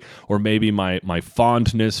Morty, or maybe my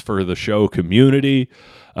fondness for the show Community,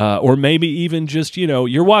 or maybe even just,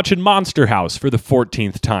 you're watching Monster House for the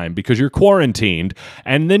 14th time because you're quarantined,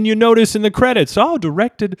 and then you notice in the credits,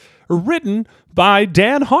 directed or written by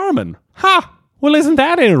Dan Harmon. Well, isn't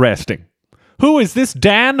that interesting? Who is this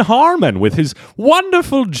Dan Harmon with his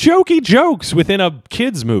wonderful jokey jokes within a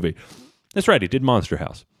kid's movie? That's right, he did Monster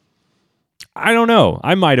House. I don't know.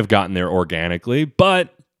 I might have gotten there organically,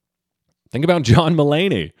 but think about John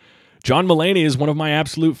Mulaney. John Mulaney is one of my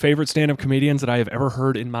absolute favorite stand-up comedians that I have ever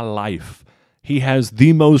heard in my life. He has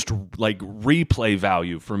the most replay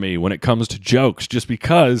value for me when it comes to jokes just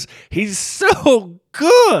because he's so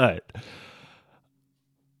good.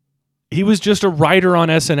 He was just a writer on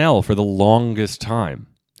SNL for the longest time.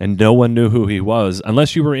 And no one knew who he was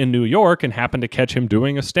unless you were in New York and happened to catch him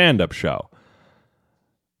doing a stand-up show.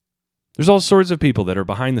 There's all sorts of people that are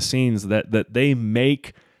behind the scenes that they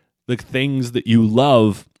make the things that you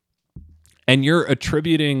love, and you're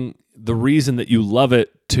attributing the reason that you love it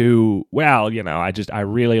to, I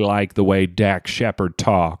really like the way Dax Shepard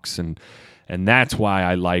talks, and that's why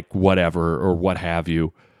I like whatever or what have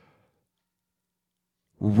you.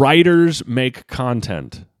 Writers make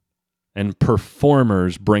content. And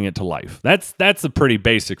performers bring it to life. That's a pretty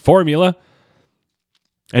basic formula.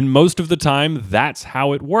 And most of the time, that's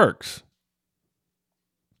how it works.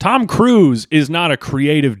 Tom Cruise is not a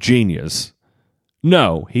creative genius.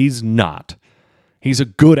 No, he's not. He's a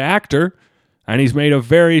good actor, and he's made a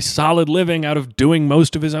very solid living out of doing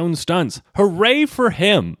most of his own stunts. Hooray for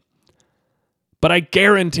him. But I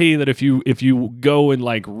guarantee that if you go and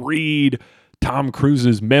read Tom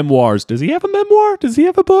Cruise's memoirs. Does he have a memoir? Does he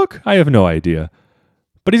have a book? I have no idea.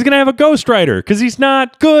 But he's going to have a ghostwriter because he's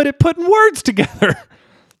not good at putting words together.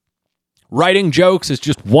 Writing jokes is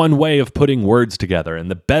just one way of putting words together.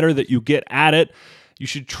 And the better that you get at it, You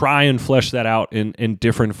should try and flesh that out in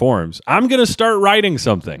different forms. I'm going to start writing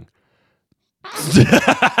something.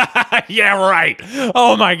 Yeah, right.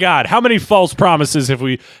 Oh my God. How many false promises have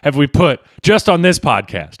we put just on this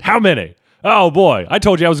podcast? How many? Oh boy. I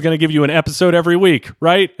told you I was going to give you an episode every week,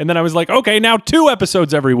 right? And then I was like, okay, now 2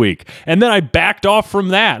 episodes every week. And then I backed off from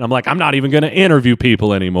that. And I'm like, I'm not even going to interview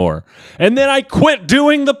people anymore. And then I quit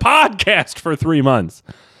doing the podcast for 3 months.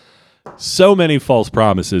 So many false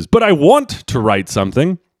promises, but I want to write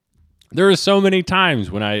something. There are so many times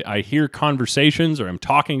when I hear conversations or I'm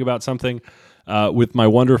talking about something with my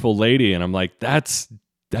wonderful lady, and I'm like, that's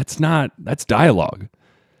dialogue.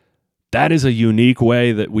 That is a unique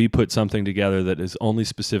way that we put something together that is only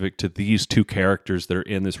specific to these 2 characters that are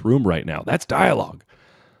in this room right now. That's dialogue.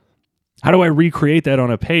 How do I recreate that on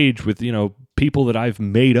a page with, people that I've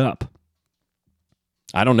made up?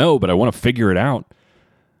 I don't know, but I want to figure it out.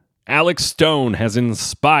 Alex Stone has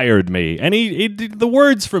inspired me, and the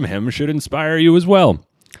words from him should inspire you as well.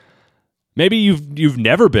 Maybe you've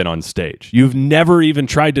never been on stage. You've never even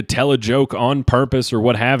tried to tell a joke on purpose or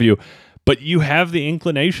what have you, but you have the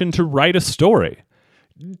inclination to write a story.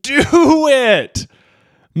 Do it!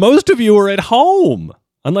 Most of you are at home,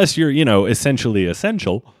 unless you're, essentially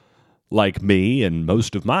essential, like me and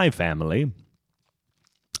most of my family.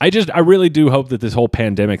 I really do hope that this whole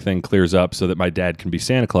pandemic thing clears up so that my dad can be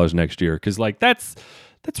Santa Claus next year. Because, that's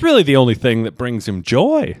really the only thing that brings him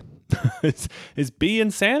joy is being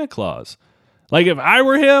Santa Claus. Like, if I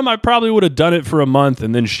were him, I probably would have done it for a month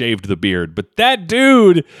and then shaved the beard. But that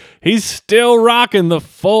dude, he's still rocking the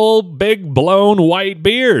full, big, blown white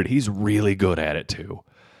beard. He's really good at it, too.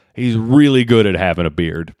 He's really good at having a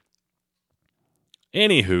beard.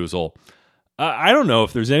 Anyhoozle, I don't know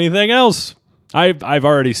if there's anything else. I've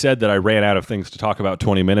already said that I ran out of things to talk about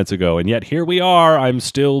 20 minutes ago, and yet here we are. I'm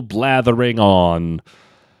still blathering on.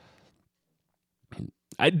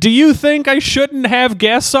 Do you think I shouldn't have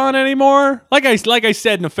guests on anymore? Like I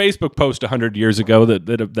said in a Facebook post 100 years ago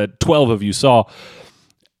that 12 of you saw,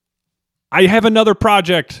 I have another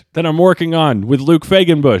project that I'm working on with Luke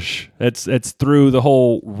Fagenbush. It's through the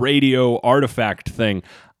whole radio artifact thing.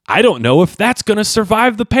 I don't know if that's going to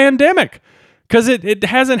survive the pandemic because it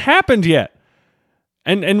hasn't happened yet.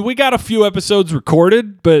 And we got a few episodes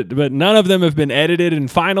recorded, but none of them have been edited and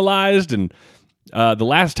finalized. And the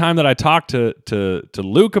last time that I talked to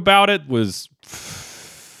Luke about it was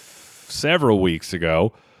several weeks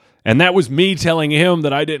ago. And that was me telling him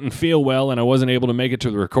that I didn't feel well and I wasn't able to make it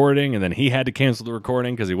to the recording. And then he had to cancel the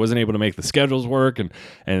recording because he wasn't able to make the schedules work. And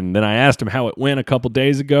then I asked him how it went a couple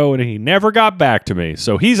days ago, and he never got back to me.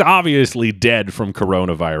 So he's obviously dead from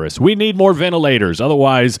coronavirus. We need more ventilators.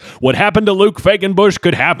 Otherwise, what happened to Luke Fagenbush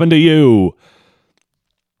could happen to you.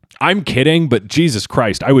 I'm kidding, but Jesus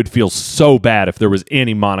Christ, I would feel so bad if there was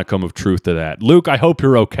any modicum of truth to that. Luke, I hope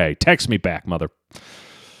you're okay. Text me back, mother.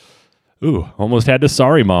 Ooh, almost had to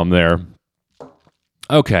sorry mom there.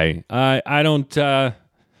 Okay, I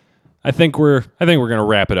think we're gonna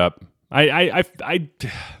wrap it up.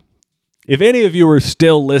 If any of you are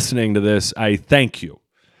still listening to this, I thank you.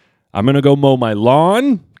 I'm gonna go mow my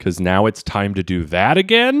lawn because now it's time to do that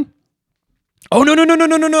again. Oh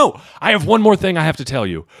no! I have one more thing I have to tell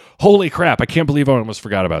you. Holy crap! I can't believe I almost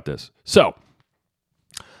forgot about this. So,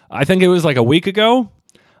 I think it was like a week ago.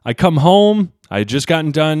 I come home. I had just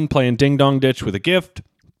gotten done playing Ding Dong Ditch with a gift.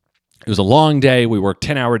 It was a long day. We worked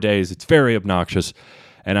 10-hour days. It's very obnoxious.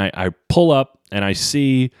 And I pull up and I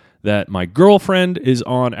see that my girlfriend is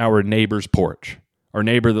on our neighbor's porch. Our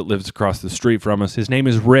neighbor that lives across the street from us. His name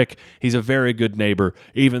is Rick. He's a very good neighbor,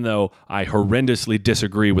 even though I horrendously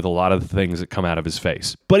disagree with a lot of the things that come out of his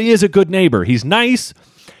face. But he is a good neighbor. He's nice.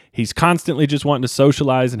 He's constantly just wanting to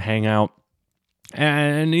socialize and hang out.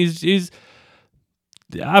 And he's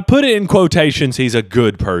I put it in quotations, he's a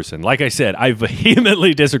good person. Like I said, I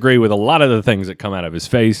vehemently disagree with a lot of the things that come out of his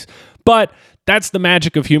face, but that's the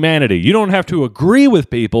magic of humanity. You don't have to agree with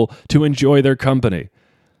people to enjoy their company.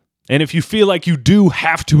 And if you feel like you do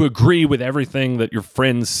have to agree with everything that your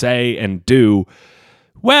friends say and do,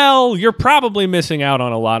 well, you're probably missing out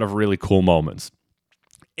on a lot of really cool moments.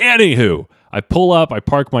 Anywho, I pull up, I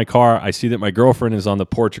park my car, I see that my girlfriend is on the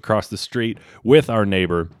porch across the street with our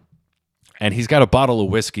neighbor, and he's got a bottle of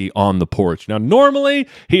whiskey on the porch. Now, normally,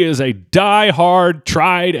 he is a die-hard,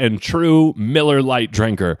 tried-and-true Miller Lite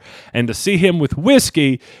drinker. And to see him with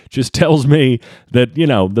whiskey just tells me that,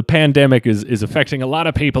 the pandemic is affecting a lot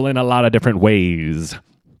of people in a lot of different ways.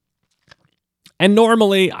 And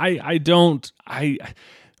normally,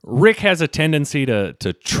 Rick has a tendency to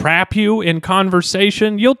trap you in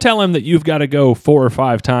conversation. You'll tell him that you've got to go 4 or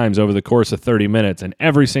 5 times over the course of 30 minutes, and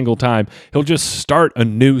every single time he'll just start a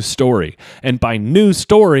new story. And by new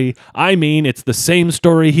story, I mean it's the same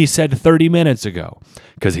story he said 30 minutes ago,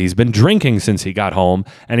 because he's been drinking since he got home,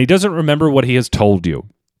 and he doesn't remember what he has told you.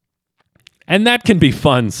 And that can be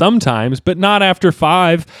fun sometimes, but not after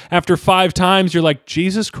 5. After 5 times, you're like,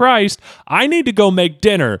 Jesus Christ, I need to go make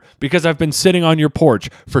dinner because I've been sitting on your porch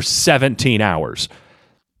for 17 hours.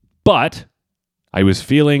 But I was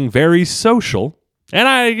feeling very social, and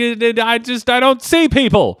I don't see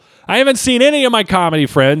people. I haven't seen any of my comedy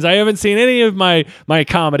friends. I haven't seen any of my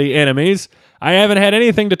comedy enemies. I haven't had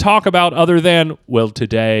anything to talk about other than, well,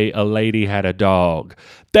 today a lady had a dog.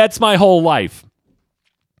 That's my whole life.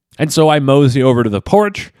 And so I mosey over to the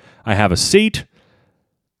porch. I have a seat.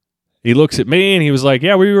 He looks at me and he was like,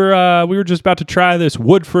 yeah, we were just about to try this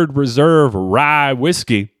Woodford Reserve rye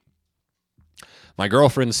whiskey. My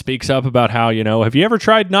girlfriend speaks up about how, have you ever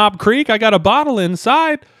tried Knob Creek? I got a bottle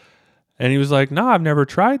inside. And he was like, no, I've never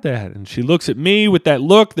tried that. And she looks at me with that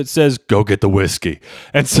look that says, go get the whiskey.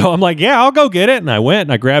 And so I'm like, yeah, I'll go get it. And I went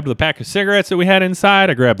and I grabbed the pack of cigarettes that we had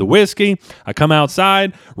inside. I grabbed the whiskey. I come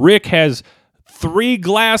outside. Rick has 3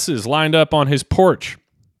 glasses lined up on his porch.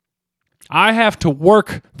 I have to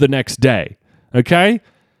work the next day, okay?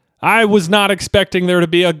 I was not expecting there to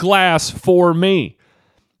be a glass for me.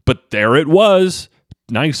 But there it was.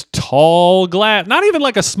 Nice tall glass. Not even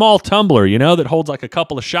like a small tumbler, that holds like a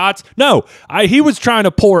couple of shots. No, he was trying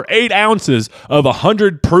to pour 8 ounces of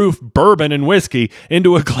 100 proof bourbon and whiskey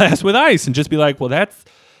into a glass with ice and just be like, well,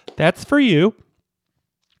 that's for you.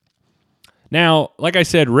 Now, like I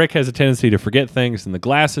said, Rick has a tendency to forget things, and the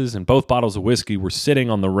glasses and both bottles of whiskey were sitting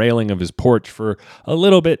on the railing of his porch for a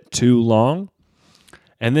little bit too long.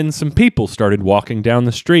 And then some people started walking down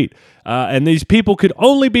the street. And these people could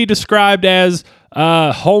only be described as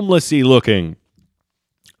homelessy looking.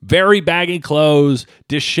 Very baggy clothes,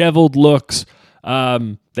 disheveled looks.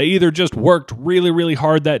 They either just worked really, really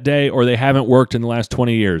hard that day or they haven't worked in the last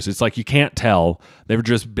 20 years. It's like you can't tell. They've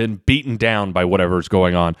just been beaten down by whatever's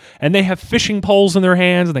going on. And they have fishing poles in their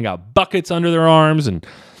hands and they got buckets under their arms. And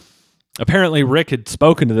apparently Rick had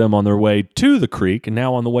spoken to them on their way to the creek. And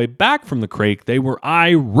now on the way back from the creek, they were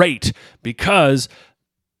irate because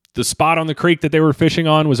the spot on the creek that they were fishing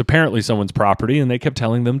on was apparently someone's property, and they kept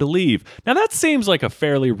telling them to leave. Now, that seems like a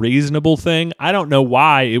fairly reasonable thing. I don't know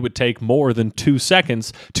why it would take more than 2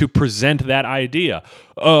 seconds to present that idea.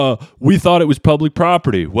 We thought it was public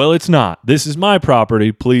property. Well, it's not. This is my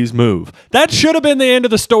property. Please move. That should have been the end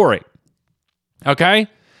of the story. Okay?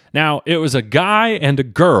 Now, it was a guy and a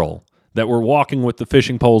girl that were walking with the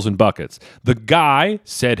fishing poles and buckets. The guy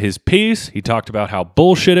said his piece. He talked about how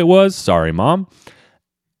bullshit it was. Sorry, Mom.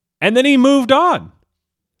 And then he moved on.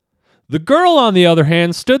 The girl, on the other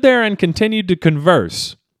hand, stood there and continued to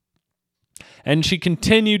converse. And she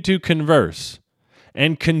continued to converse.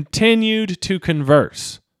 And continued to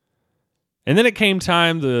converse. And then it came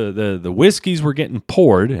time, the whiskeys were getting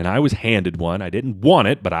poured, and I was handed one. I didn't want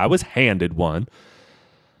it, but I was handed one.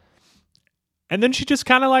 And then she just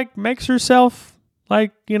kind of like makes herself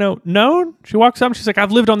known. She walks up and she's like,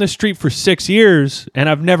 I've lived on this street for 6 years, and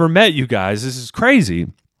I've never met you guys. This is crazy.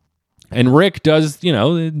 And Rick does,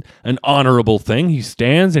 an honorable thing. He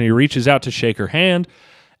stands and he reaches out to shake her hand.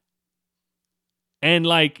 And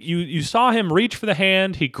you saw him reach for the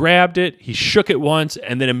hand. He grabbed it. He shook it once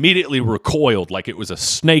and then immediately recoiled like it was a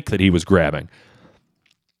snake that he was grabbing.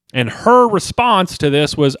 And her response to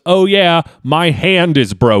this was, oh yeah, my hand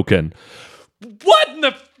is broken. What in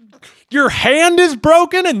the... Your hand is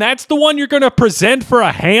broken and that's the one you're going to present for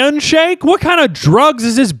a handshake? What kind of drugs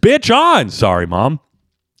is this bitch on? Sorry, Mom.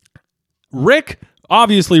 Rick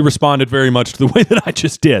obviously responded very much to the way that I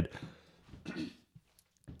just did.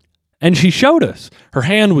 And she showed us. Her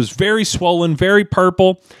hand was very swollen, very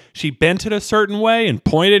purple. She bent it a certain way and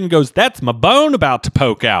pointed and goes, that's my bone about to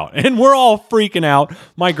poke out. And we're all freaking out.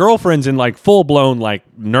 My girlfriend's in full-blown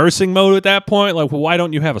nursing mode at that point. Well, why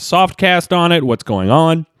don't you have a soft cast on it? What's going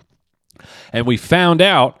on? And we found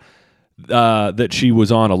out that she was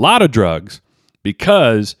on a lot of drugs.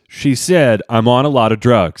 Because she said, I'm on a lot of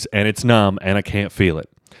drugs, and it's numb, and I can't feel it.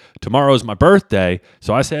 Tomorrow's my birthday,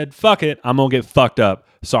 so I said, fuck it, I'm going to get fucked up.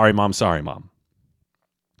 Sorry, Mom, sorry, Mom.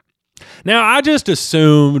 Now, I just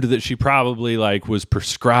assumed that she probably, was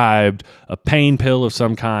prescribed a pain pill of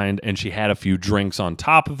some kind, and she had a few drinks on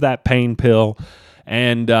top of that pain pill,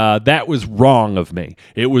 and that was wrong of me.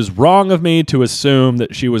 It was wrong of me to assume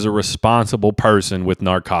that she was a responsible person with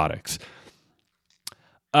narcotics.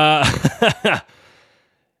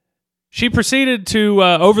 She proceeded to,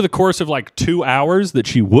 over the course of like 2 hours that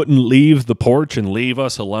she wouldn't leave the porch and leave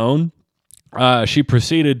us alone, she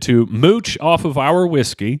proceeded to mooch off of our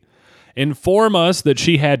whiskey, inform us that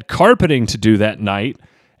she had carpeting to do that night,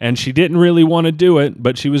 and she didn't really want to do it,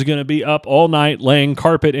 but she was going to be up all night laying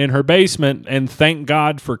carpet in her basement, and thank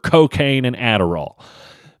God for cocaine and Adderall.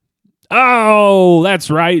 Oh, that's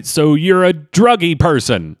right. So you're a druggy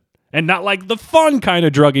person. And not like the fun kind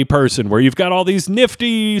of druggy person where you've got all these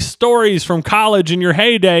nifty stories from college in your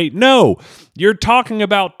heyday. No, you're talking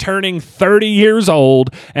about turning 30 years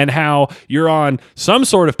old and how you're on some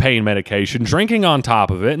sort of pain medication, drinking on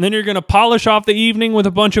top of it, and then you're going to polish off the evening with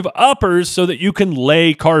a bunch of uppers so that you can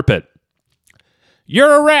lay carpet.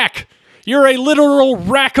 You're a wreck. You're a literal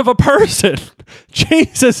wreck of a person.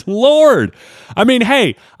 Jesus Lord. I mean,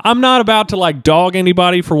 hey, I'm not about to like dog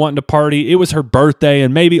anybody for wanting to party. It was her birthday,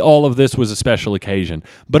 and maybe all of this was a special occasion.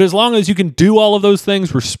 But as long as you can do all of those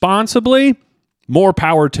things responsibly, more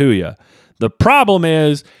power to you. The problem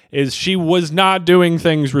is she was not doing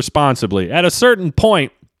things responsibly. At a certain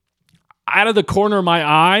point, out of the corner of my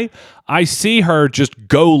eye, I see her just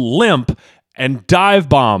go limp and dive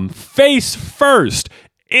bomb face first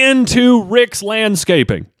into Rick's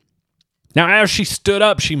landscaping. Now, as she stood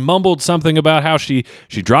up, she mumbled something about how she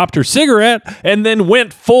dropped her cigarette and then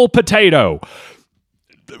went full potato.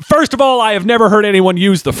 First of all, I have never heard anyone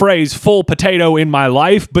use the phrase full potato in my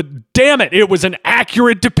life, but damn it was an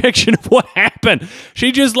accurate depiction of what happened.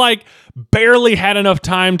 She just like barely had enough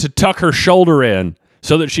time to tuck her shoulder in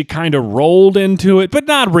so that she kind of rolled into it, but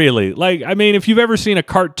not really. Like, I mean, if you've ever seen a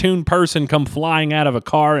cartoon person come flying out of a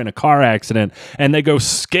car in a car accident and they go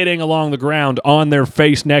skidding along the ground on their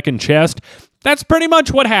face, neck, and chest, that's pretty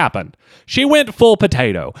much what happened. She went full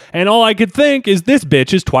potato, and all I could think is this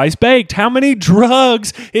bitch is twice baked. How many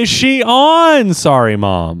drugs is she on? Sorry,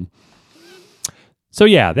 Mom. So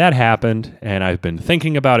yeah, that happened, and I've been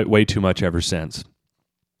thinking about it way too much ever since.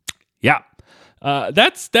 Yeah.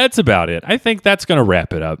 That's about it. I think that's going to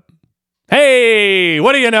wrap it up. Hey,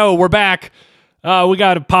 what do you know? We're back. We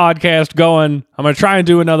got a podcast going. I'm going to try and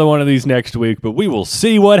do another one of these next week, but we will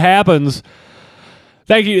see what happens.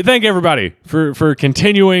 Thank you. Thank everybody for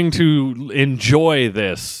continuing to enjoy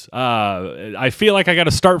this. I feel like I got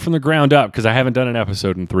to start from the ground up because I haven't done an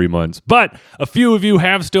episode in 3 months, but a few of you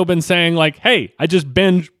have still been saying like, hey, I just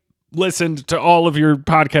binge listened to all of your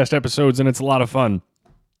podcast episodes and it's a lot of fun.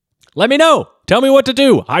 Let me know. Tell me what to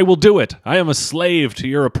do. I will do it. I am a slave to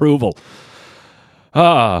your approval.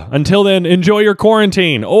 Until then, enjoy your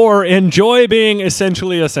quarantine or enjoy being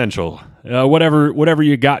essentially essential. Whatever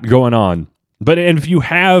you got going on. But if you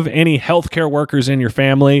have any healthcare workers in your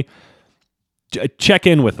family, check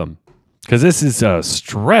in with them because this is a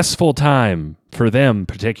stressful time for them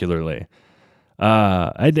particularly.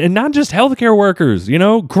 And not just healthcare workers,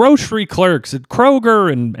 grocery clerks at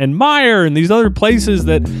Kroger and Meijer and these other places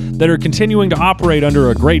that are continuing to operate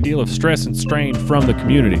under a great deal of stress and strain from the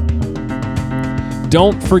community.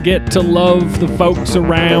 Don't forget to love the folks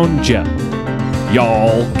around you,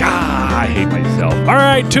 y'all. God, I hate myself. All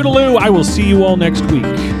right, toodaloo. I will see you all next week.